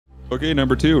Okay,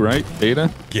 number 2, right? Data?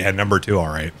 Yeah, number 2, all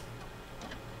right.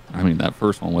 I mean, that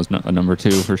first one was not a number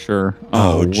 2 for sure.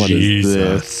 Oh, what Jesus. is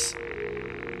this?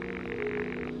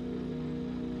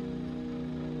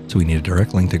 So we need a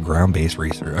direct link to ground-based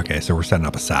research. Okay, so we're setting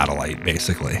up a satellite,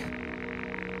 basically.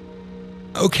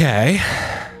 Okay.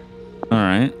 All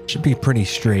right. Should be pretty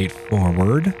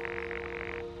straightforward.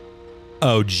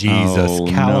 Oh, Jesus. Oh,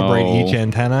 Calibrate no. each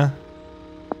antenna.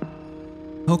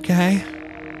 Okay.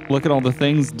 Look at all the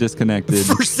things disconnected.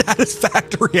 For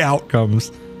satisfactory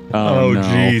outcomes. Oh, no.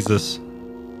 Jesus.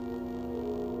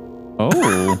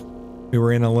 Oh. We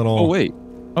were in a little... Oh, wait.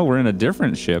 Oh, we're in a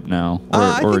different ship now.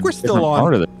 I think we're still on...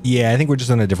 Part of it. Yeah, I think we're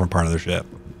just in a different part of the ship.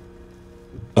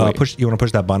 You want to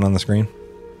push that button on the screen?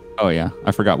 Oh, yeah.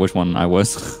 I forgot which one I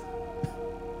was.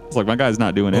 It's like, my guy's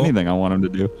not doing anything I want him to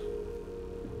do.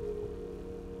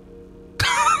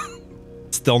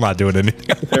 Still not doing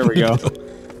anything. There we go.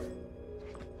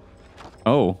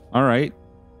 Oh, all right.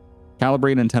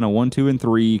 Calibrate antenna 1, 2, and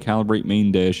 3. Calibrate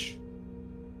main dish.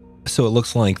 So it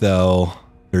looks like, though,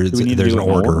 there's an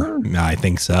order. order. I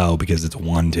think so, because it's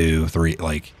 1, 2, 3.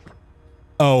 Like,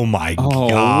 oh my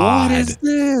God. What is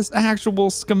this?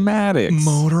 Actual schematics.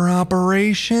 Motor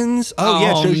operations. Oh,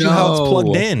 yeah. It shows you how it's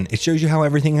plugged in. It shows you how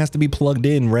everything has to be plugged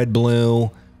in. Red, blue.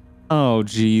 Oh,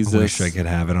 Jesus. I wish I could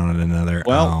have it on another.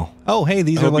 Well, oh, hey,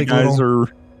 these are like you guys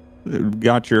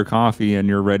got your coffee and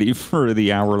you're ready for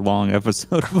the hour-long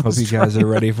episode. Hope you guys are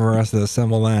ready for us to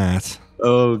assemble that.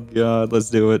 Oh, God.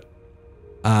 Let's do it.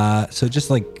 So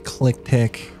just like click,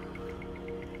 tick.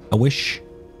 I wish.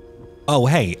 Oh,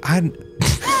 hey,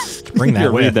 bring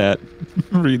that with. Read that.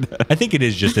 Read that. I think it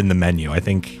is just in the menu. I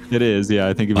think it is. Yeah,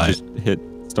 I think if you just hit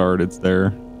start, it's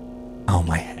there. Oh,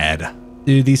 my head.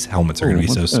 Dude, these helmets are going to be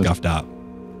so scuffed up.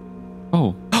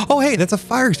 Oh. Oh, hey, that's a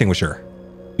fire extinguisher.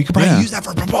 You could probably use that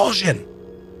for propulsion.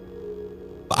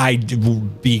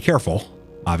 Be careful,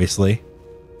 obviously.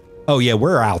 Oh, yeah,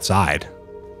 we're outside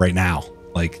right now.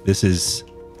 Like, this is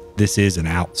an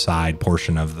outside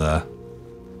portion of the...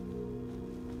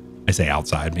 I say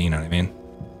outside, but you know what I mean?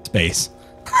 Space.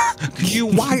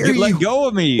 Why are you... Let go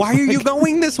of me. Why are you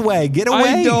going this way? Get away.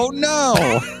 I don't know.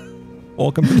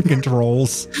 Welcome to the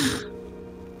controls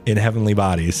in heavenly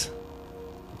bodies.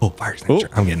 Oh, fire extinguisher.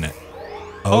 I'm getting it.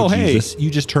 Oh, Jesus. Hey. You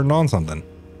just turned on something.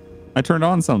 I turned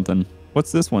on something.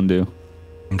 What's this one do?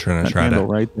 I'm trying to try to...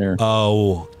 right there.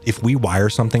 Oh, if we wire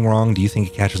something wrong, do you think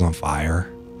it catches on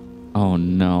fire? Oh,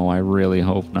 no. I really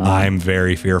hope not. I'm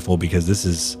very fearful because this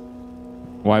is...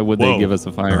 Why would they give us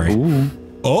a fire? Right. Ooh.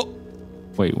 Oh.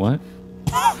 Wait, what?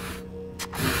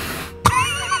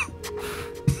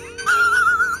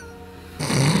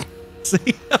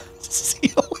 See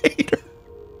you later.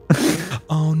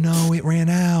 Oh, no. It ran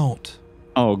out.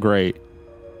 Oh, great.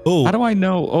 Oh. How do I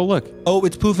know? Oh, look. Oh,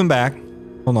 it's poofing back.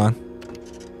 Hold on.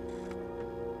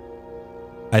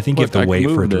 I think you have to wait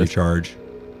for it to recharge.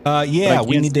 Yeah,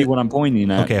 we need to... what I'm pointing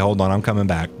at. Okay, hold on. I'm coming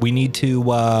back. We need to...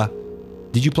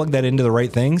 Did you plug that into the right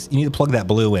things? You need to plug that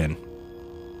blue in.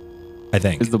 I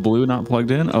think. Is the blue not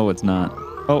plugged in? Oh, it's not.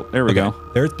 Oh, there we go.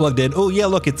 There it's plugged in. Oh, yeah,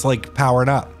 look. It's like powering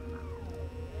up.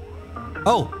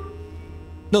 Oh.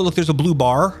 No, look. There's a blue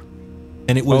bar.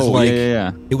 And it was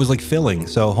it was like filling.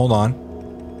 So hold on.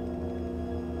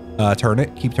 Turn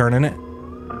it. Keep turning it.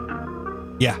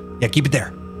 Yeah. Yeah, keep it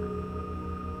there.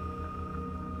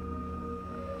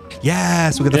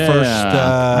 Yes, we got the first.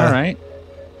 All right.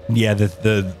 Yeah,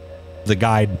 the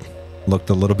guide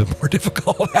looked a little bit more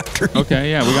difficult after.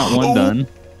 Okay, yeah, we got one done.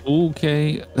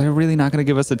 Okay, they're really not going to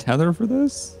give us a tether for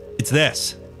this? It's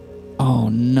this. Oh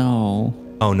no.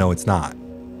 Oh no, it's not.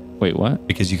 Wait, what?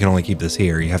 Because you can only keep this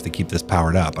here. You have to keep this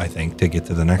powered up, I think, to get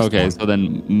to the next one. Okay, so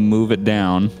then move it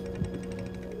down.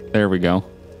 There we go.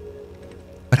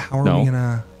 But how are we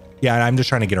gonna? Yeah, I'm just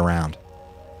trying to get around.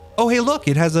 Oh, hey, look,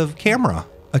 it has a camera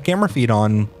feed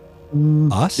on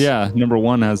us. Yeah, number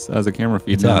 1 has a camera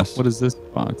feed. It's us. What is this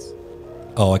box?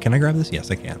 Oh, can I grab this? Yes,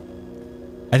 I can.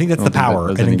 I think that's the power.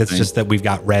 I think that's just that we've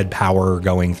got red power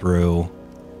going through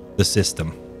the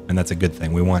system, and that's a good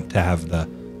thing. We want to have the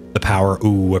power.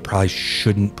 Ooh, I probably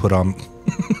shouldn't put on.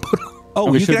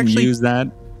 Oh, you can actually use that.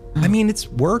 I mean, it's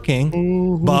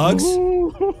working. Bugs.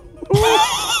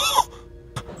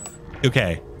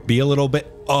 Okay, be a little bit.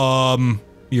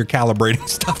 You're calibrating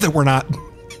stuff that we're not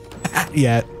at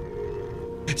yet.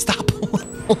 Stop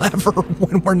pulling the lever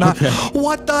when we're not. Okay.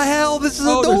 What the hell? This is a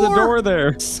door. There's a door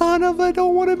there. Son of a, I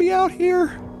don't want to be out here.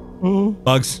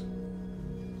 Bugs.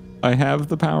 I have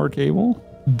the power cable.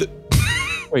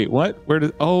 Wait, what? Where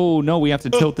did? Oh no, we have to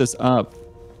tilt this up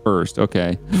first.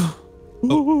 Okay.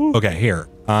 Okay, here.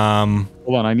 Hold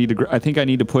on. I think I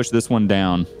need to push this one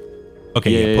down.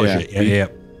 Okay, yeah, push it. Yeah.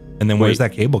 And then where's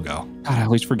that cable go? God, I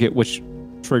always forget which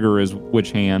trigger is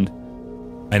which hand.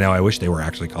 I know. I wish they were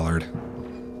actually colored.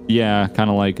 Yeah, kind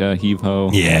of like a heave-ho.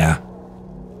 Yeah.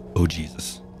 Oh,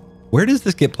 Jesus. Where does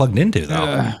this get plugged into,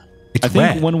 though? It's I think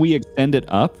red. when we extend it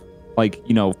up, like,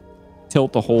 you know,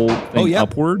 tilt the whole thing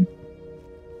upward.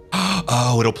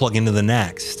 Oh, it'll plug into the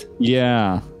next.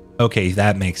 Yeah. Okay,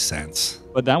 that makes sense.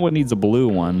 But that one needs a blue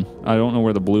one. I don't know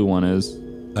where the blue one is.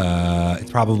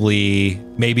 It's probably,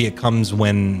 maybe it comes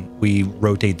when we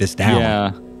rotate this down.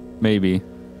 Yeah, maybe.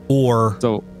 Or.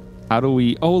 So how do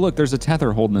we, oh, look, there's a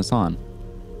tether holding us on.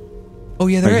 Oh,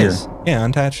 yeah, there is. Yeah,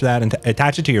 attach that and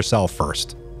attach it to yourself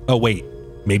first. Oh, wait,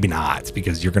 maybe not,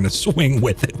 because you're going to swing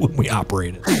with it when we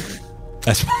operate it.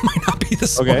 That might not be the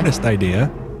smartest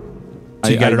idea.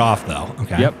 So you got it off, though.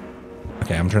 Okay. Yep.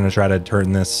 Okay, I'm trying to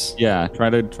turn this. Yeah, try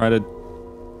to.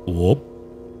 Whoop.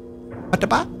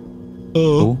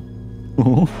 Oh.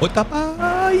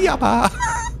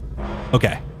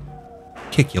 Okay.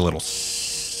 Kick you little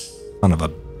son of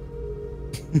a.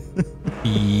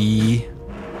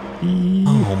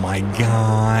 Oh my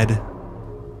God.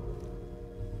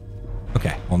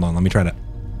 Okay, hold on. Let me try to.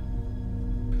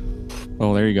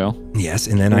 Oh, there you go. Yes,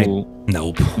 and then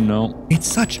nope. No. It's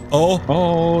such.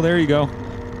 Oh, there you go.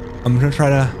 I'm gonna try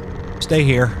to stay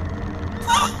here.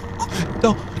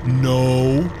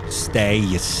 No, stay,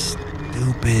 you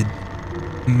stupid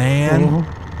man.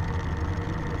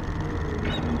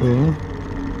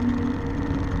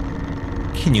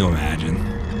 Can you imagine?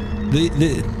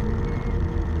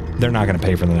 They're not gonna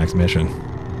pay for the next mission.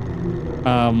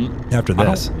 After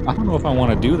this, I don't know if I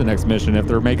want to do the next mission if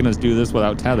they're making us do this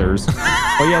without tethers.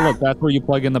 Oh yeah, look, that's where you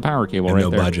plug in the power cable right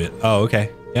there. No budget. Oh, okay.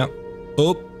 Yep.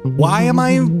 Oh, why am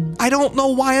I don't know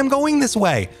why I'm going this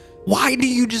way. Why do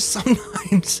you just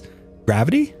sometimes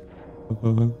gravity?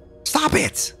 Stop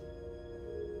it.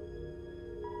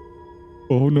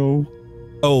 Oh no.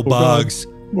 Oh, bugs.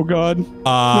 God.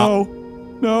 Oh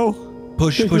God. No.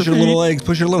 Push your little legs.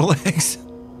 Push your little legs.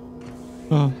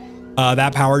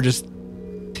 That power just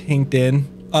tinked in.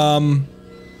 Yeah,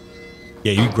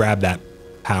 you grab that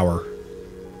power.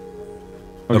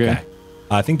 Okay.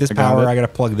 I think this power, I gotta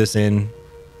plug this in.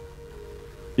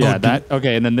 Yeah,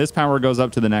 okay, and then this power goes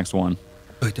up to the next one.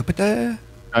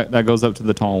 That goes up to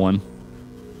the tall one.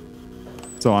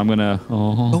 So I'm gonna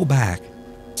go back.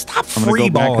 Stop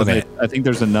freeballing it. I think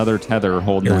there's another tether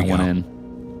holding that one in.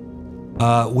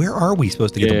 Where are we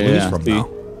supposed to get the blues from, though?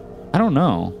 I don't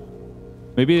know.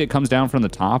 Maybe it comes down from the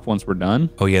top once we're done.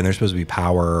 Oh yeah, and there's supposed to be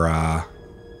power.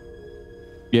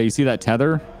 Yeah, you see that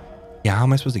tether? Yeah, how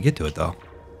am I supposed to get to it though?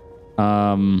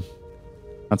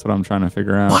 That's what I'm trying to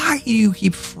figure out. Why do you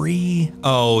keep free?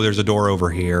 Oh, there's a door over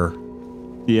here.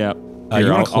 Yeah. You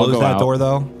want to close that door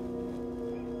though?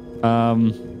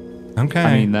 Okay.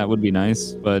 I mean, that would be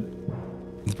nice, but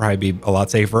it'd probably be a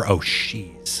lot safer. Oh,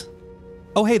 jeez.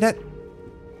 Oh, hey,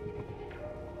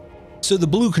 so the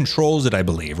blue controls it, I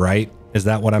believe, right? Is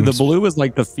that what I'm? The blue is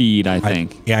like the feed, I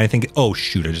think. I think. Oh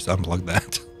shoot! I just unplugged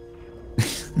that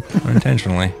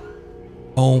unintentionally.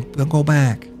 Oh, they'll go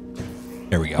back.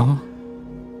 There we go.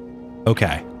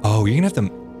 Okay. Oh, you're gonna have to.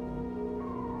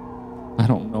 I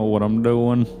don't know what I'm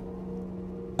doing. You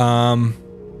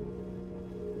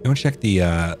want to check the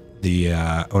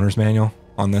owner's manual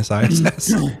on this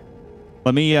ISS?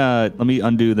 Let me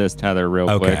undo this tether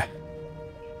real quick. Okay.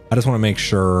 I just want to make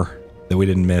sure that we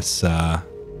didn't miss.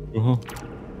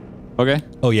 Okay.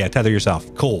 Oh yeah, tether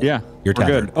yourself. Cool. Yeah, you're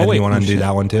tethered. Good. Oh wait, you want to undo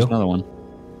that one too? There's another one.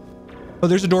 Oh,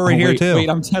 there's a door right here too. Wait,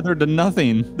 I'm tethered to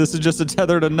nothing. This is just a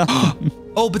tether to nothing.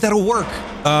 Oh, but that'll work.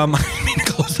 I mean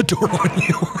to close the door on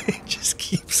you. It just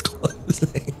keeps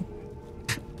closing.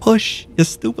 Push your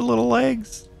stupid little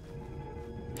legs.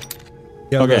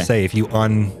 Yeah, I was gonna say if you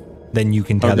then you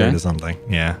can tether to something.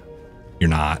 Yeah, you're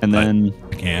not. And then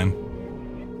I can.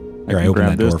 Here, I open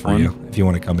that door for you if you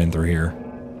want to come in through here.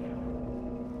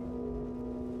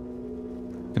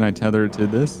 Can I tether it to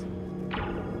this?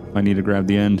 I need to grab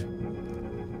the end.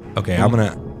 Okay, I'm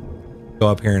gonna go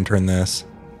up here and turn this.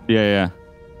 Yeah.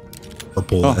 Or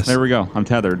pull this. There we go. I'm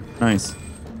tethered. Nice.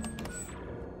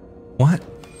 What?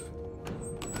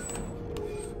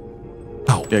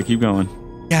 Oh. Yeah, keep going.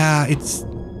 Yeah, it's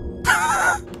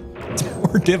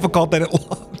more difficult than it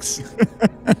looks.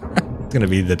 It's gonna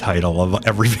be the title of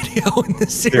every video in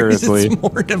this series. Seriously. It's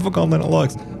more difficult than it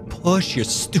looks. Push your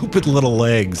stupid little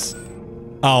legs.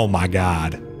 Oh my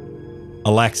God.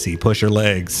 Alexi, push your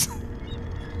legs.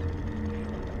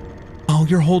 Oh,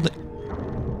 you're holding.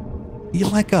 You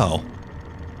let go.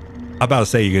 I'm about to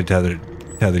say you could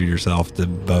tether yourself to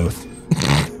both.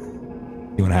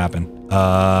 See what happened.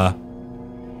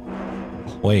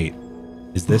 Wait.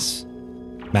 Is this?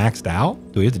 maxed out?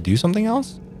 Do we have to do something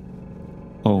else?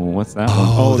 Oh, what's that one?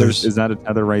 Oh, is that a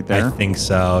tether right there? I think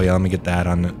so. Yeah, let me get that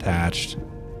unattached.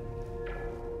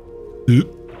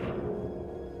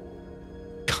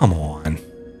 Come on.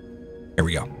 There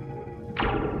we go.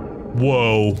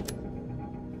 Whoa.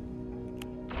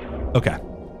 Okay.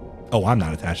 Oh, I'm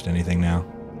not attached to anything now.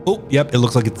 Oh, yep. It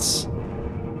looks like it's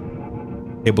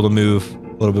able to move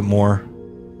a little bit more.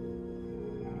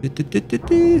 I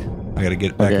gotta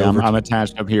get back over. I'm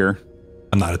attached up here.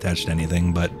 I'm not attached to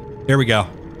anything, but here we go.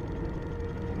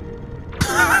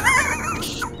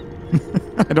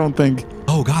 I don't think.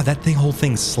 Oh God, that whole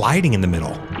thing's sliding in the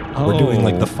middle. Oh. We're doing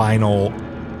like the final.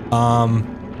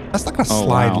 That's not gonna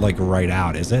slide like right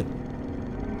out, is it?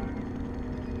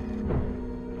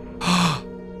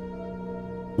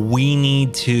 We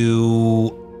need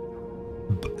to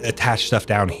attach stuff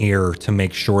down here to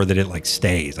make sure that it like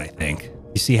stays, I think.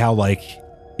 You see how like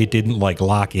it didn't like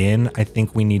lock in? I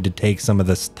think we need to take some of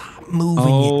the stop moving,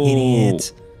 you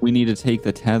idiot. We need to take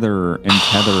the tether and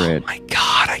tether it. My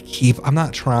God, I'm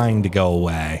not trying to go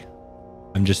away.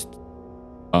 I'm just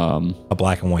a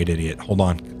black and white idiot. Hold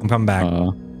on. I'm coming back.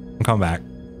 I'm coming back.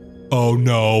 Oh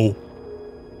no.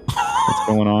 What's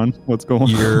going on? What's going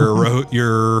on?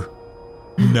 You're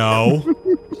no.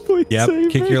 Yep.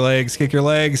 Kick your legs. Kick your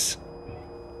legs.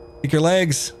 Kick your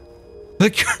legs.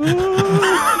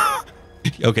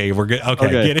 Okay, we're good. Okay,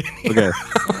 get it. Okay.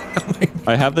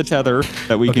 I have the tether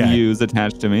that we can use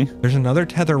attached to me. There's another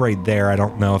tether right there. I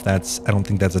don't know if I don't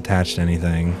think that's attached to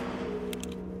anything.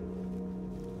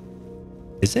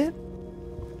 Is it?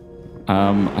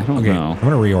 I don't know. I'm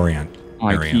gonna reorient.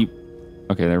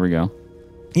 Okay, there we go.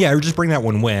 Yeah, or just bring that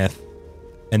one with,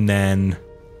 and then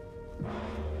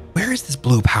where is this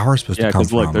blue power supposed to come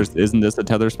from? Yeah, because look, isn't this a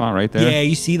tether spot right there? Yeah,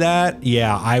 you see that?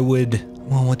 Yeah, I would.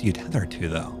 Well, what do you tether to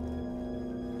though?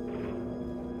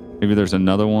 Maybe there's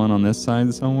another one on this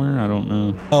side somewhere. I don't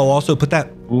know. Oh, also put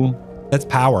that. Ooh, that's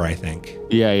power, I think.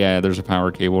 Yeah. There's a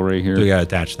power cable right here. So we gotta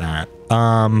attach that.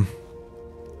 I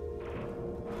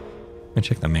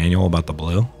check the manual about the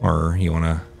blue, or you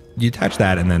attach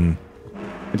that and then.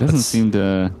 It doesn't seem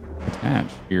to attach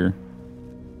here.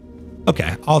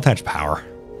 Okay, I'll attach power.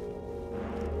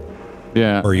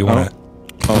 Yeah. Or you want to?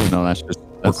 Oh no, that's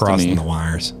we're crossing the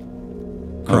wires.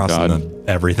 Crossing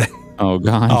everything. Oh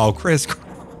God. Oh,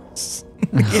 crisscross.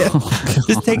 Yeah.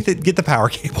 Just get the power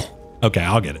cable. Okay,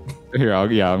 I'll get it. Here, I'm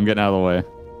getting out of the way.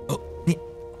 Oh,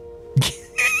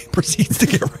 proceeds to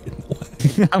get right in the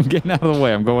way. I'm getting out of the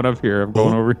way. I'm going up here. I'm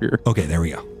going over here. Okay, there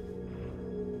we go.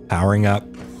 Powering up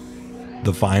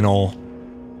the final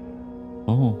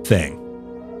thing.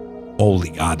 Holy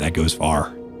God, that goes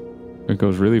far. It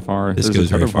goes really far. This goes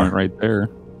very far. Right there.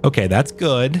 Okay, that's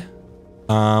good.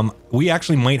 We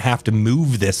actually might have to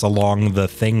move this along the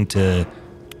thing to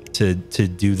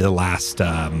do the last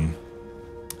the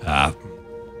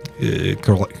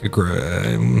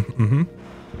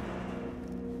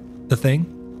thing.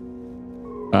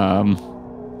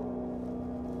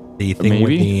 The thing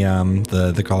maybe? With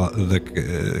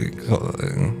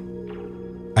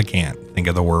I can't think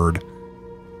of the word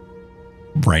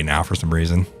right now for some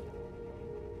reason.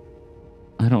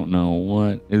 I don't know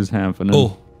what is happening.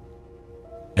 Oh,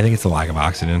 I think it's the lack of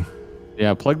oxygen.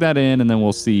 Yeah, plug that in and then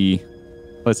we'll see.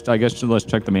 Let's check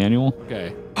the manual.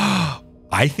 Okay.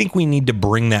 I think we need to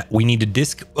bring that. We need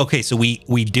to okay, so we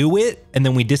do it and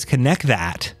then we disconnect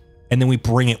that and then we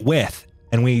bring it with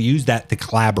and we use that to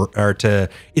collaborate or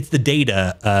it's the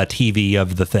data TV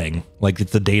of the thing. Like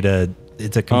it's the data.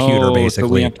 It's a computer basically.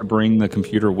 So we have to bring the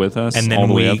computer with us and then all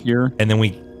the way up here. And then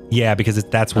because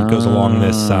that's what goes along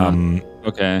this.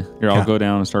 Okay, here I'll go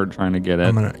down and start trying to get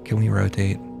it. Can we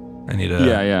rotate? I need a.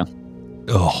 Yeah.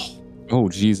 Oh,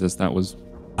 Jesus, that was.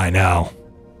 I know.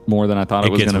 More than I thought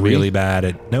it was going to be. It gets really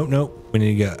bad. Nope. We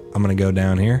need to go. I'm going to go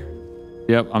down here.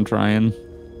 Yep, I'm trying.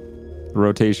 The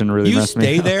rotation really messed me up.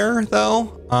 You stay there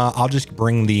though. I'll just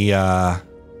bring the.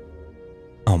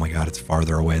 Oh my God, it's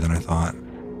farther away than I thought.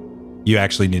 You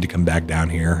actually need to come back down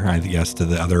here. I guess to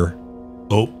the other.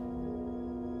 Oh.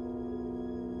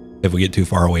 If we get too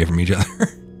far away from each other.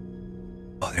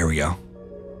 Oh, there we go.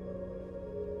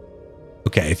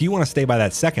 Okay, if you want to stay by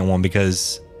that second one,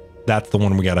 because that's the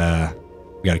one we gotta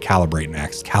calibrate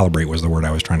next. Calibrate was the word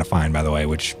I was trying to find, by the way,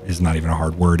 which is not even a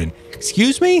hard word. And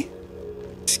excuse me?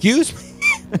 Excuse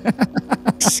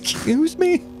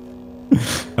me?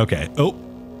 Okay. Oh,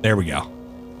 there we go.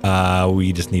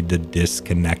 We just need to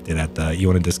disconnect it at the. You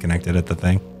want to disconnect it at the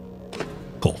thing?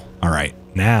 Cool. All right.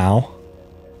 Now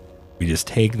we just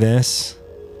take this.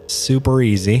 Super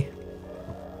easy.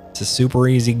 It's a super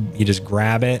easy. You just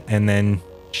grab it and then,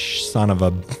 son of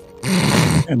a.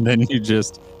 And then you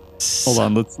just Hold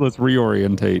on. Let's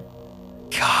reorientate.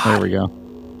 God. There we go.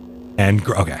 And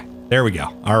okay, there we go.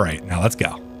 All right, now let's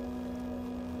go.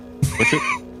 Push it.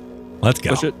 Let's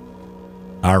go. Push it.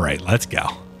 All right, let's go.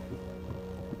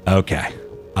 Okay.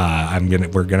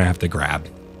 We're gonna have to grab.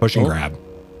 Push and grab.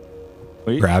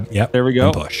 Wait. Grab. Yep. There we go.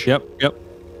 And push. Yep.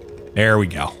 There we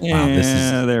go.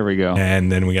 Wow, there we go.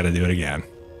 And then we got to do it again.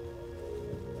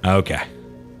 Okay.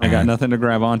 I got nothing to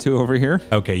grab onto over here.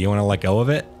 Okay, you want to let go of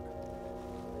it?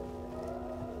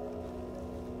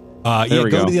 Yeah,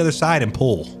 go to the other side and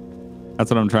pull.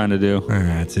 That's what I'm trying to do. All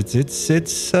right, it's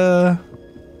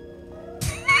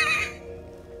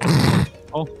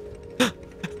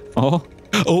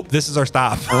Oh, this is our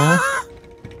stop.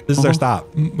 This is our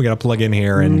stop. We got to plug in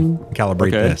here and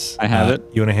calibrate this. I have it.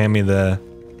 You want to hand me the...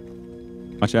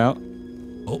 Watch out.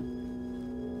 Oh.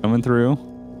 Coming through.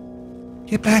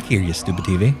 Get back here, you stupid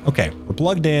TV. Okay, we're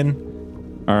plugged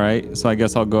in. All right, so I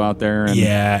guess I'll go out there and...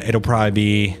 Yeah, it'll probably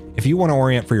be... If you want to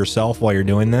orient for yourself while you're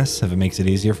doing this, if it makes it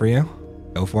easier for you,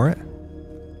 go for it.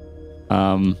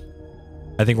 I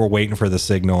think we're waiting for the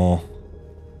signal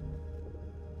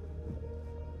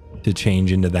to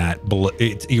change into that.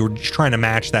 You're just trying to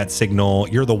match that signal.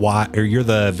 You're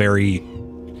the very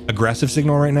aggressive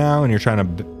signal right now, and you're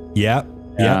trying to... Yep.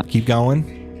 Keep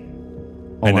going.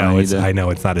 I know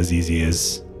it's not as easy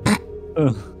as...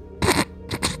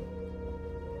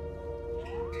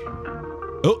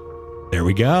 Oh, there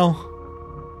we go.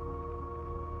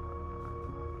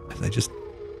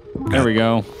 There we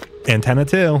go. Antenna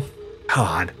 2.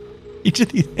 God, each of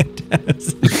these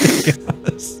antennas.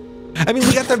 I mean,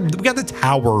 we got the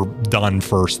tower done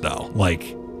first though.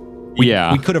 Like,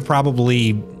 we could have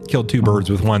probably killed two birds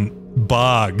with one.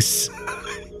 Bugs.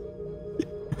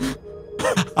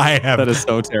 That is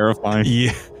so terrifying.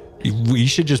 Yeah, we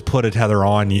should just put a tether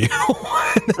on you,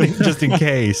 just in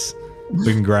case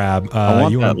we can grab. We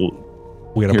gotta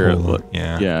pull it.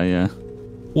 Yeah.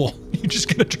 Well, you're just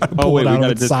gonna try to pull it out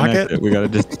of the socket. We gotta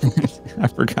just. I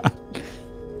forgot.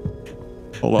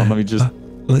 Hold on, let me just.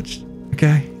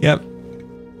 Okay. Yep.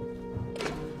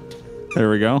 There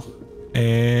we go.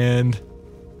 And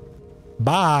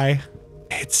bye.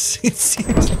 It seems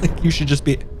like you should just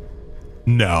be.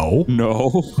 No.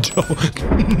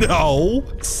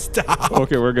 Stop.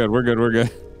 Okay, we're good.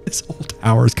 This whole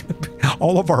tower is gonna be.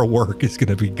 All of our work is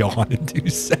gonna be gone in 2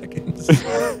 seconds. It's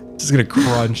just gonna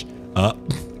crunch up.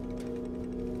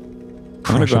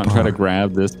 I'm gonna go out and try to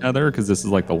grab this tether because this is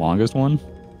like the longest one.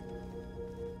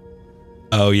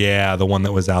 Oh yeah, the one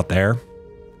that was out there.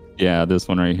 Yeah, this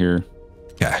one right here.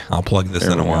 Okay, I'll plug this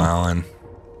in a while, and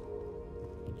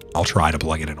I'll try to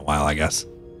plug it in a while. I guess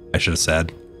I should have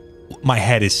said. My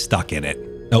head is stuck in it.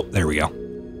 Oh, there we go.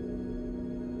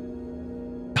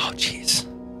 Oh, jeez.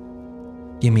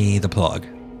 Give me the plug.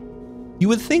 You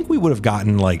would think we would have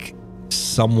gotten like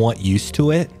somewhat used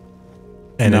to it.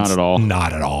 And not at all.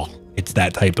 Not at all. It's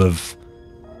that type of,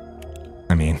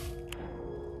 I mean.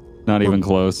 Not even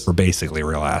close. We're basically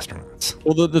real astronauts.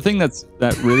 Well, the thing that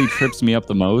really trips me up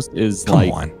the most is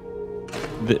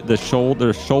the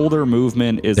shoulder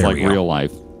movement is like real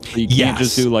life. So you can't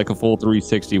just do like a full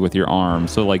 360 with your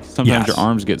arms. So like sometimes your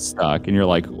arms get stuck and you're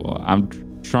like, well, I'm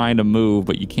trying to move,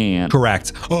 but you can't.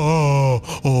 Correct. No.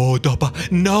 Double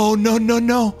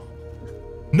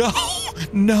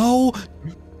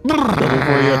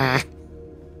for you.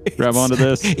 Grab onto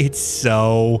this. It's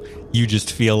so, you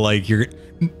just feel like you're...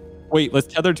 Wait, let's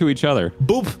tether to each other.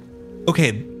 Boop.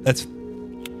 Okay, that's...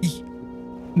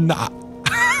 Not...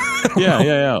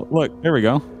 Yeah. Look, there we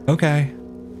go. Okay.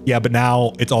 Yeah, but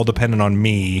now it's all dependent on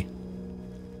me.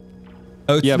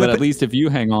 Oh, yeah, but at least if you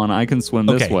hang on, I can swim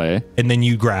this way. And then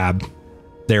you grab.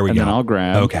 There we go. And then I'll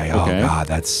grab. Okay. Oh, God,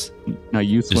 that's... Now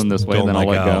you swim this way, and then I'll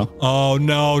let go. Oh,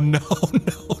 no. There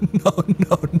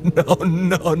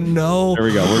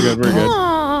we go. We're good.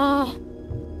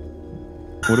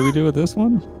 What do we do with this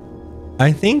one?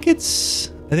 I think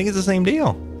it's the same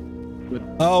deal.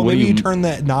 Oh, maybe you turn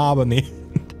that knob on the end.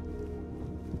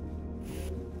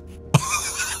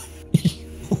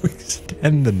 You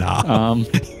extend the knob.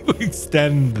 You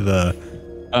extend the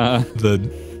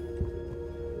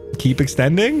keep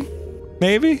extending,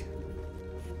 maybe?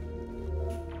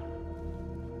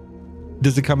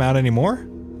 Does it come out anymore?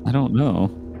 I don't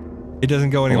know. It doesn't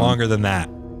go any longer than that.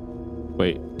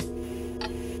 Wait.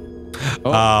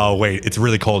 Oh, wait. It's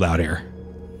really cold out here.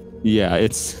 Yeah,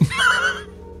 it's... It's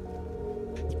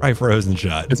probably frozen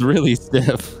shut. It's really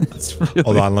stiff.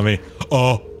 Hold on, let me...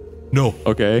 Oh, no.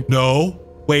 Okay. No.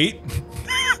 Wait.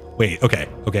 Wait, okay.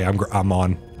 I'm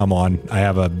on. I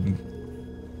have a...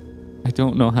 I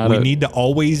don't know how to... We need to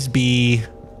always be...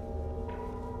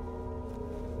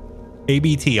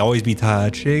 ABT, always be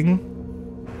touching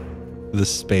the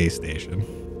space station.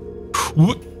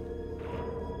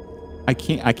 I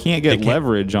can't get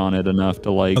leverage on it enough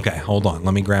to like. Okay, hold on.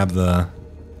 Let me grab the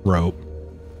rope.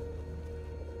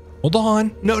 Hold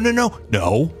on.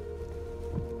 No.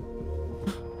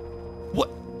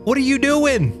 What are you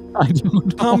doing? I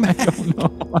don't know. I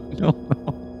don't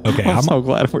know. Okay, I'm so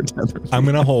glad we're tethered. I'm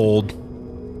gonna hold.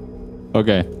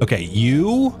 Okay. Okay,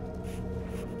 you.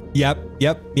 Yep.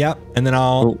 And then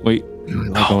I'll. Oh, wait.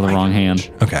 I'll go with the wrong hand.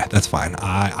 Okay, that's fine.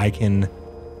 I can.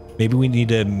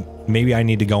 Maybe I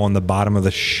need to go on the bottom of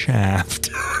the shaft.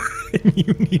 And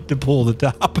you need to pull the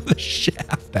top of the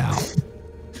shaft out.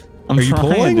 Are you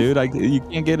pulling, dude? You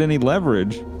can't get any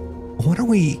leverage. What are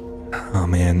we? Oh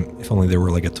man! If only there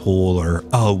were like a tool or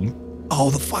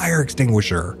the fire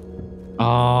extinguisher.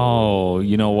 Oh,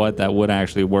 you know what? That would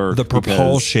actually work. The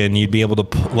propulsion, you'd be able to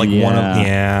pull like one of.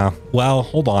 Yeah. Well,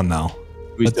 hold on though.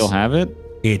 We still have it.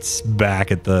 It's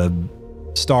back at the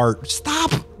start.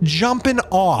 Stop jumping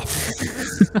off.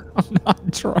 I'm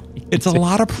not trying. It's a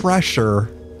lot of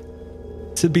pressure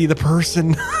to be the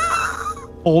person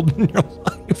holding your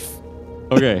life.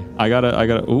 Okay, I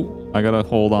gotta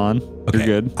hold on. Okay, you're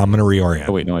good. I'm gonna reorient.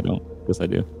 Oh wait, no, I don't. Yes, I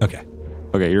do. Okay,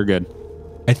 you're good.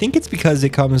 I think it's because it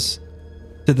comes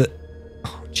to the.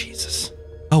 Oh Jesus!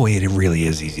 Oh wait, it really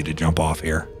is easy to jump off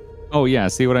here. Oh yeah,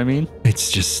 see what I mean?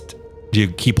 It's just you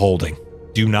keep holding.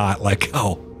 Do not let go.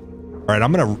 All right,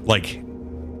 I'm gonna like.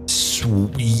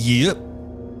 Yep.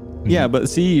 Yeah, but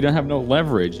see, you don't have no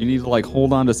leverage. You need to like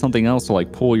hold on to something else to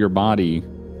like pull your body.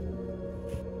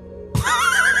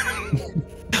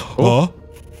 Oh.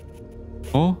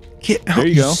 Get out, there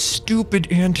you go.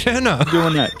 Stupid antenna. Keep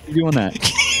doing that.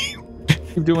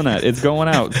 Keep doing that. It's going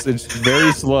out. It's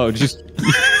very slow. Just.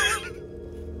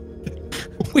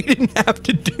 We didn't have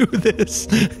to do this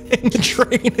in the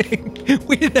training.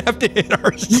 We didn't have to hit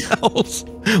ourselves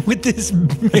with this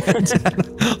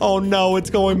antenna. Oh no, it's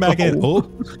going back in. Oh.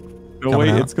 No,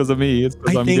 wait, it's because of me. It's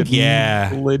because I'm getting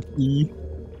glitchy.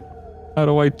 How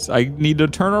do I need to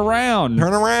turn around.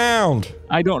 Turn around.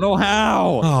 I don't know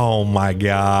how. Oh my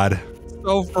God.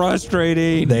 So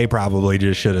frustrating. They probably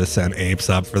just should have sent apes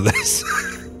up for this.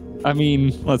 I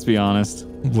mean, let's be honest.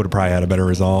 Would have probably had a better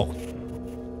result.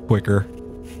 Quicker,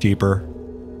 cheaper,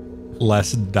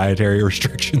 less dietary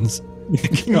restrictions.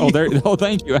 Oh,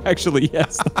 thank you. Actually,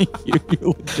 yes, thank you.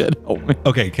 You legit helped me.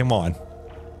 Okay, come on.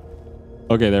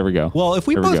 Okay, there we go. Well, if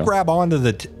we both grab onto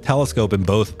the telescope and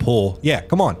both pull, yeah,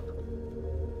 come on.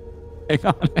 Hang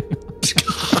on.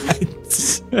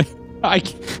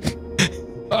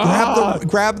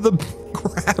 Grab the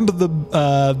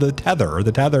tether.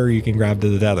 The tether you can grab to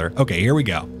the tether. Okay, here we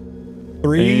go.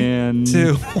 3,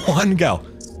 2, 1, go.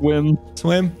 Swim.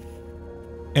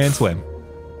 And swim.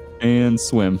 And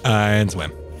swim. And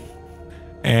swim.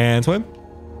 And swim.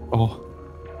 Oh.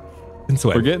 And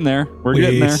swim. We're getting there. We're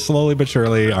getting there. Slowly but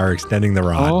surely are extending the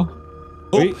rod.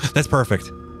 Oh, that's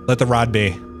perfect. Let the rod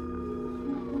be.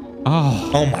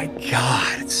 Oh my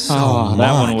God! It's so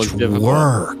that one was difficult.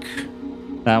 Work.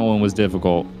 That one was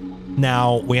difficult.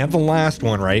 Now we have the last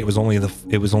one, right? It was only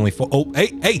 4. Oh,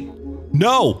 hey!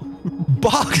 No,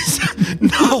 box!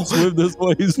 No! Swim this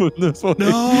way. Swim this way.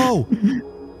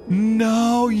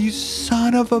 No, you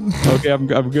son of a. Okay, I'm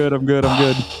good. I'm good.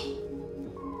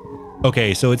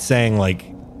 Okay, so it's saying like,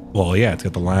 well, yeah, it's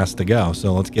got the last to go.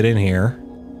 So let's get in here.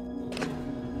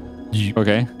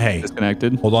 Okay. Hey,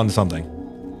 disconnected. Hold on to something.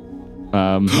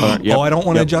 Yep, I don't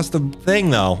want to adjust the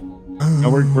thing though. No,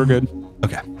 we're good.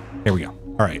 Okay, here we go.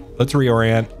 All right, let's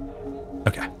reorient.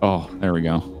 Okay. Oh, there we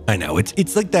go. I know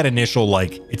it's like that initial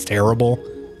like it's terrible,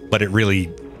 but it really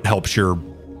helps your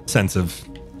sense of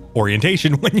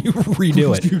orientation when you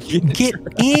redo it. Get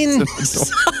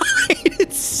inside.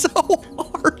 It's so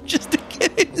hard just to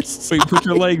get inside. Wait, put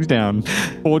your legs down.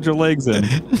 Hold your legs in.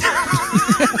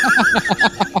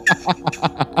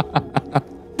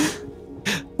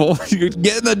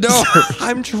 Get in the door.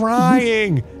 I'm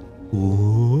trying.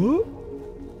 Ooh.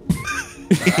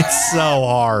 It's so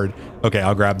hard. Okay,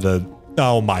 I'll grab the.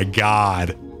 Oh my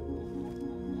God.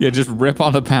 Yeah, just rip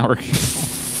on the power.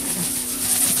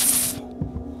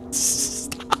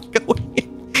 Stop going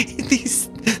in. These.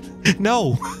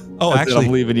 No. Oh, That's actually,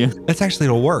 I'm leaving you. That's actually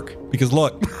it'll work because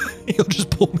look, he'll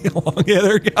just pull me along. Yeah,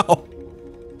 there you go.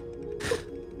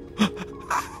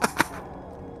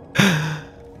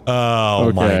 Oh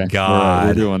okay. My God.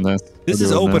 We're doing this. This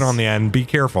is open on the end. Be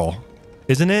careful.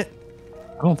 Isn't it?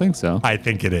 I don't think so. I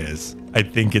think it is. I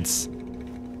think it's.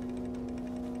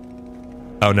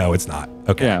 Oh no, it's not.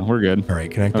 Okay. Yeah, we're good. All right,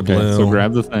 connect the balloon. So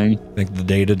grab the thing. Connect the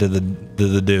data to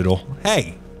the doodle.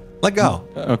 Hey, let go.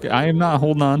 Okay, I am not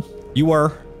holding on. You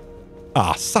were.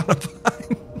 Ah, son of a...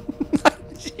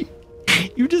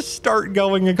 You just start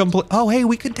going a complete... Oh, hey,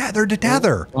 we could tether to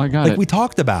tether. Oh, I got like it. we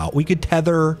talked about. We could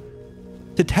tether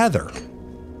to tether.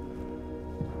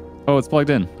 Oh, it's plugged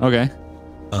in. Okay.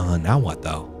 Now what,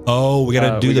 though? Oh, we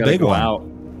got to do the big one. Out.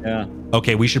 Yeah.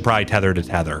 Okay, we should probably tether to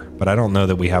tether, but I don't know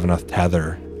that we have enough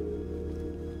tether.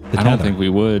 I don't think we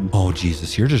would. Oh,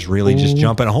 Jesus, you're just really just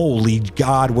jumping. Holy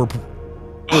God, we're...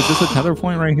 Oh, is this a tether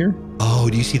point right here? Oh,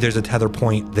 do you see there's a tether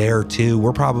point there too?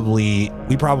 We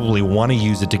probably want to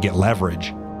use it to get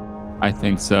leverage. I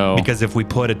think so. Because if we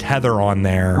put a tether on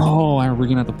there... Oh, are we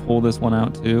going to have to pull this one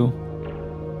out too?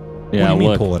 Yeah, what do you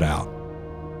mean pull it out?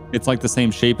 It's like the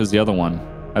same shape as the other one.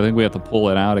 I think we have to pull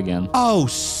it out again. Oh,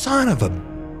 son of a...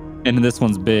 And this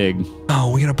one's big.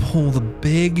 Oh, we got to pull the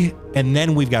big, and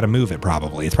then we've got to move it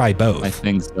probably. It's probably both. I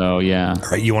think so, yeah. All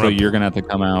right, you want to... So you're going to have to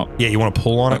come out. Yeah, you want to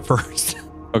pull on it first?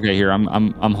 Okay, here, I'm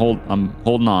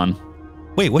holding on.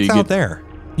 Wait, what's out there?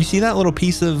 You see that little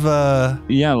piece of...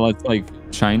 Yeah, it's like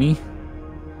shiny.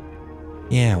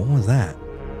 Yeah, what was that?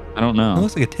 I don't know. It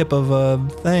looks like a tip of a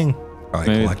thing. Probably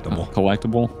maybe collectible.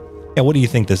 Collectible? Yeah, what do you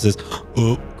think this is?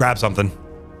 Oh, grab something.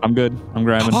 I'm good. I'm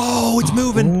grabbing. Oh, it's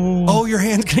moving. Oh, your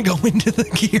hand's going to go into the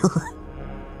gear.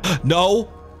 No.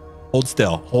 Hold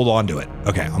still. Hold on to it.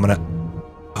 Okay, I'm going to...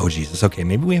 Oh, Jesus. Okay,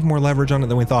 maybe we have more leverage on it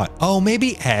than we thought. Oh,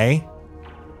 maybe, hey,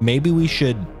 maybe we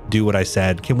should do what I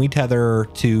said. Can we tether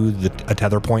to a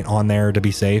tether point on there to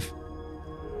be safe?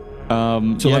 So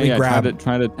yeah, let me grab...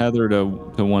 Try to tether to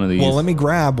one of these. Well, let me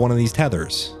grab one of these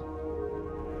tethers.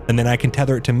 And then I can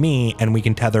tether it to me, and we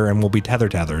can tether, and we'll be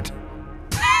tethered.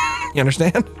 You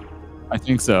understand? I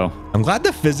think so. I'm glad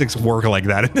the physics work like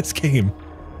that in this game.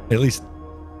 At least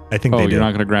I think they do. Oh, you're not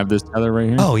going to grab this tether right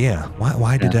here? Oh, yeah.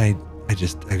 Why did I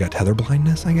got tether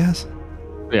blindness, I guess?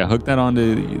 Yeah, hook that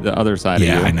onto the other side of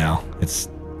you. Yeah, I know. It's...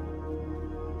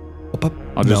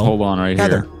 I'll just hold on right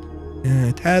here.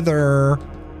 Tether.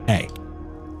 Hey.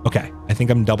 Okay. I think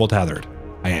I'm double tethered.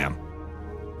 I am.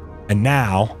 And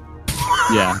now...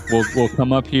 Yeah, we'll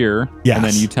come up here. Yes. And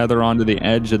then you tether onto the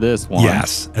edge of this one.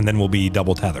 Yes, and then we'll be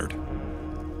double tethered.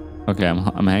 Okay,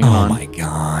 I'm hanging on. Oh my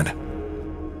God.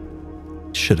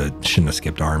 Shouldn't have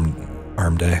skipped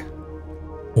arm day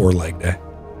or leg day.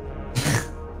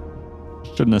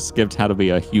 Shouldn't have skipped how to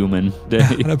be a human day.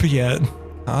 How to be a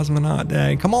cosmonaut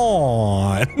day. Come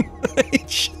on.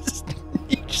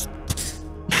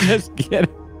 just get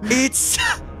it. It's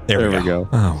there we go.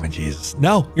 Oh my Jesus.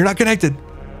 No, you're not connected.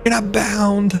 You're not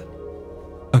bound.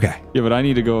 Okay. Yeah, but I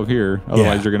need to go up here.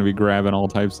 Otherwise, you're going to be grabbing all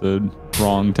types of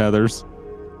wrong tethers.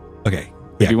 Okay.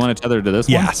 If you want to tether to this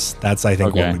one? Yes. That's, I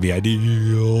think, what would be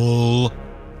ideal. All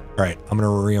right. I'm going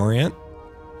to reorient.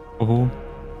 Oh.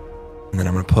 And then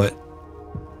I'm going to put...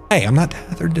 Hey, I'm not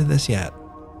tethered to this yet.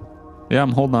 Yeah,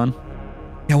 I'm holding on.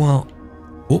 Yeah, well...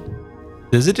 Oh.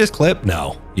 Does it just clip?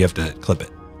 No. You have to clip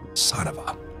it. Son of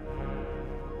a...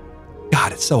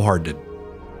 God, it's so hard to...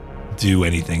 do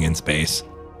anything in space.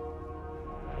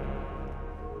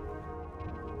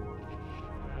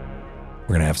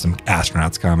 We're gonna have some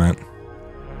astronauts comment.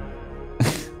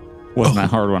 Wasn't that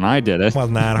hard when I did it?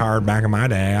 Wasn't that hard back in my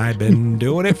day. I've been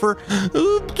doing it for...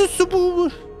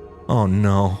 Oh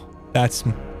no. That's...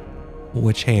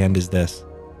 Which hand is this?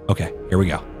 Okay, here we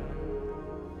go.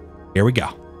 Here we go.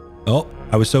 Oh,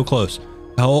 I was so close.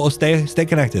 Oh, stay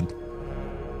connected.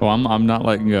 Oh, I'm not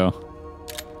letting go.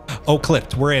 Oh,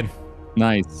 clipped. We're in.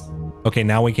 Nice. Okay,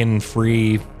 now we can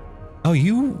free... Oh,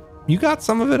 you got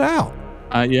some of it out.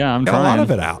 Yeah, I'm trying. A lot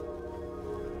of it out.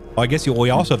 Well, I guess we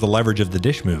also have the leverage of the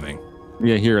dish moving.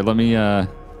 Yeah, here, let me...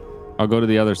 I'll go to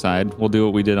the other side. We'll do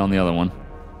what we did on the other one.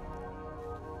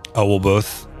 Oh, we'll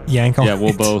both yank on it? Yeah,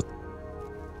 we'll both.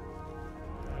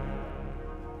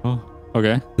 Oh,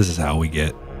 okay. This is how we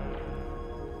get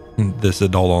this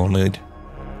adult only.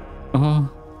 Oh.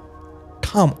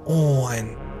 Come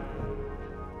on.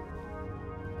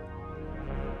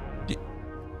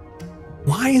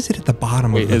 Why is it at the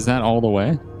bottom of the... is that all the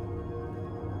way?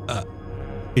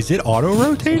 Is it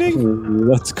auto-rotating?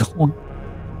 What's going...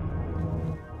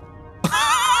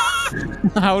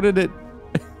 How did it...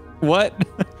 What?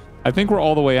 I think we're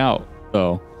all the way out,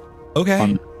 though.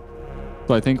 Okay.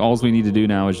 So I think all we need to do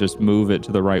now is just move it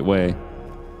to the right way.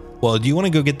 Well, do you want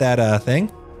to go get that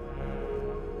thing?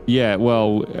 Yeah,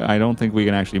 well, I don't think we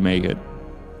can actually make it.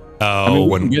 Oh, I mean,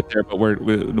 we can get there, but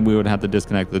we would have to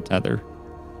disconnect the tether.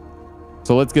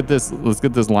 So let's get this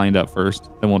lined up first,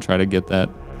 then we'll try to get that.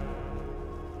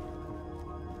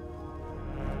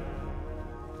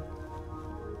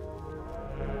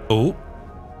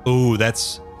 Oh,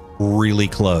 that's really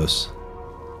close.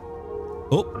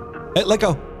 Oh, hey, let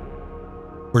go.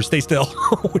 Or stay still,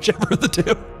 whichever of the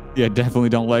two. Yeah, definitely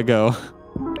don't let go.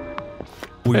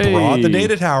 We brought the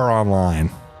data tower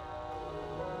online.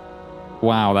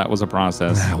 Wow, that was a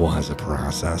process. That was a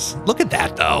process. Look at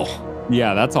that, though.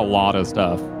 Yeah, that's a lot of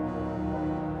stuff.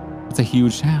 It's a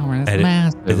huge tower. That's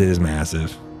massive. It is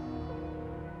massive.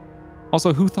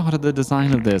 Also, who thought of the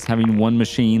design of this? Having one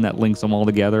machine that links them all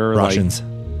together? Russians.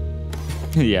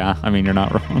 Like, yeah, I mean, you're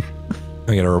not wrong.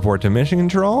 We got to report to mission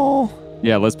control.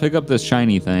 Yeah, let's pick up this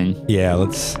shiny thing. Yeah,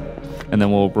 let's. And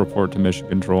then we'll report to mission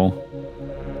control.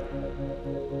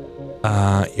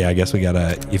 Yeah, I guess we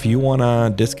gotta, if you wanna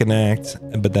disconnect,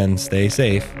 but then stay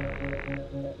safe.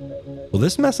 Will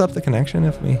this mess up the connection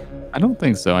if we? I don't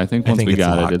think so. I think once we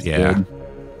got it, it's good.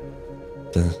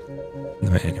 The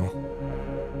manual.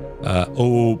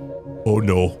 Oh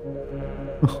no.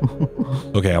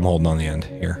 Okay, I'm holding on the end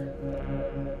here.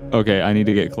 Okay, I need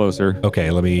to get closer.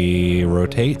 Okay, let me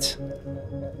rotate.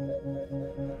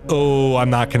 Oh, I'm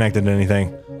not connected to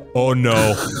anything. Oh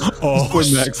no. Oh,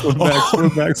 swim back, swim back, swim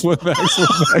back, swim back, swim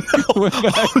back, swim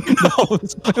back. No,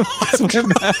 swim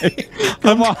back.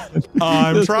 Come on.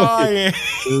 I'm trying.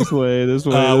 This way.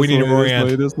 We need to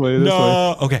orient. This way.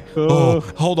 No. Okay. Oh,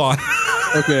 hold on.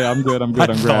 Okay, I'm good. I'm I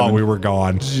thought we were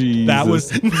gone. Jesus. That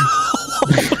was.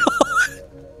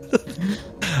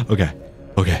 Okay.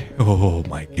 Oh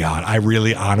my God. I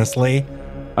really, honestly,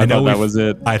 I thought that was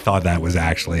it. I thought that was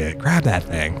actually it. Grab that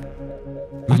thing.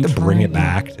 I have to bring it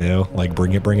back too. Like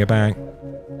bring it back.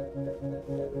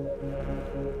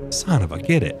 Son of a,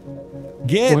 get it.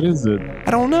 What is it?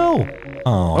 I don't know.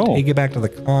 Oh, take it back to the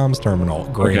comms terminal.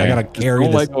 Great. Okay. I gotta carry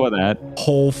this let go of that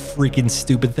whole freaking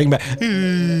stupid thing back.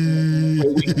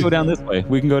 We can go down this way.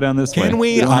 Can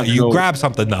we? You grab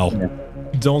something though. Yeah.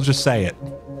 Don't just say it.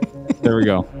 There we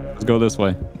go. Let's go this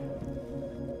way.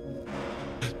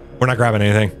 We're not grabbing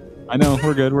anything. I know.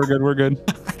 We're good.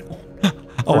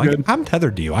 I'm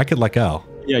tethered to you. I could let go.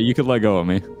 Yeah, you could let go of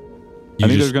me. I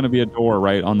think there's going to be a door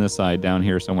right on this side down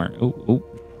here somewhere. Oh.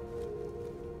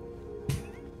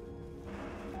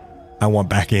 I want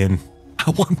back in.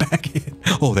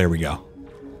 Oh, there we go.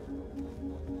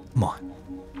 Come on.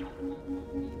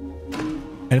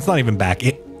 And it's not even back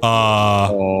in.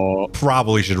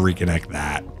 Probably should reconnect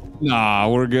that. Nah,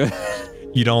 we're good.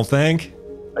 You don't think?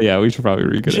 Yeah, we should probably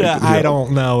reconnect. Yeah, I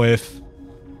don't know if.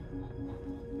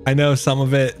 I know some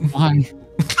of it. Why?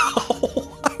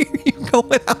 Why are you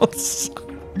going outside?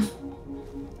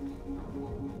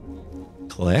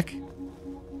 Click.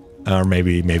 Or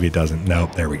maybe it doesn't.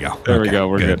 Nope. There we go. There we go.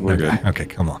 We're good. We're good. Okay,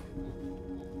 come on.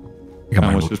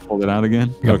 Let's just pull it out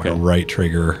again. Okay. My right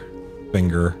trigger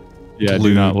finger. Yeah,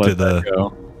 do not let that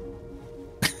go.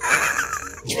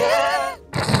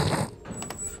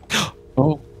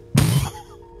 Oh.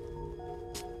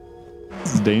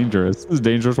 This is dangerous. This is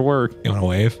dangerous work. You want to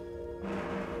wave?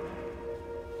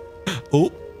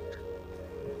 Oh.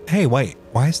 Hey, wait.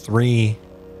 Why is 3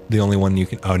 the only one you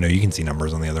can... Oh, no, you can see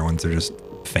numbers on the other ones. They're just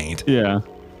faint. Yeah.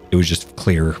 It was just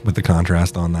clear with the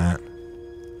contrast on that.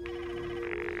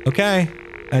 Okay.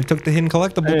 I took the hidden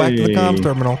collectible back to the comms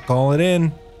terminal. Call it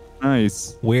in.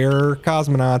 Nice. We're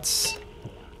cosmonauts.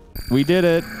 We did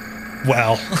it.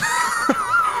 Well,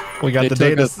 we got the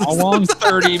data. How long?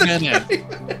 30 minutes.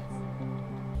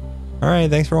 All right.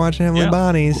 Thanks for watching Heavenly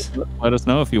Bodies. Let us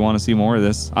know if you want to see more of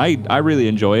this. I really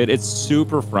enjoy it. It's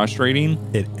super frustrating.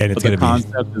 The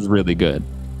concept is really good.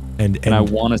 And I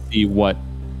want to see what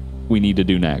we need to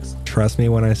do next. Trust me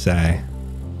when I say,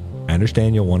 I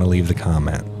understand you'll want to leave the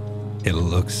comment.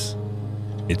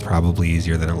 It's probably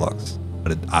easier than it looks.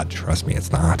 But trust me,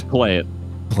 it's not. Play it.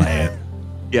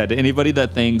 Yeah, to anybody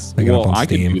that thinks, I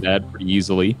can do that pretty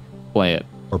easily, play it.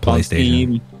 Or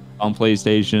PlayStation. On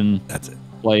PlayStation. That's it.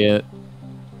 Play it.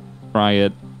 Try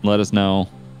it. Let us know.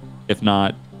 If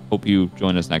not, hope you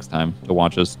join us next time to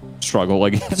watch us struggle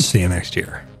again. See you next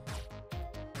year.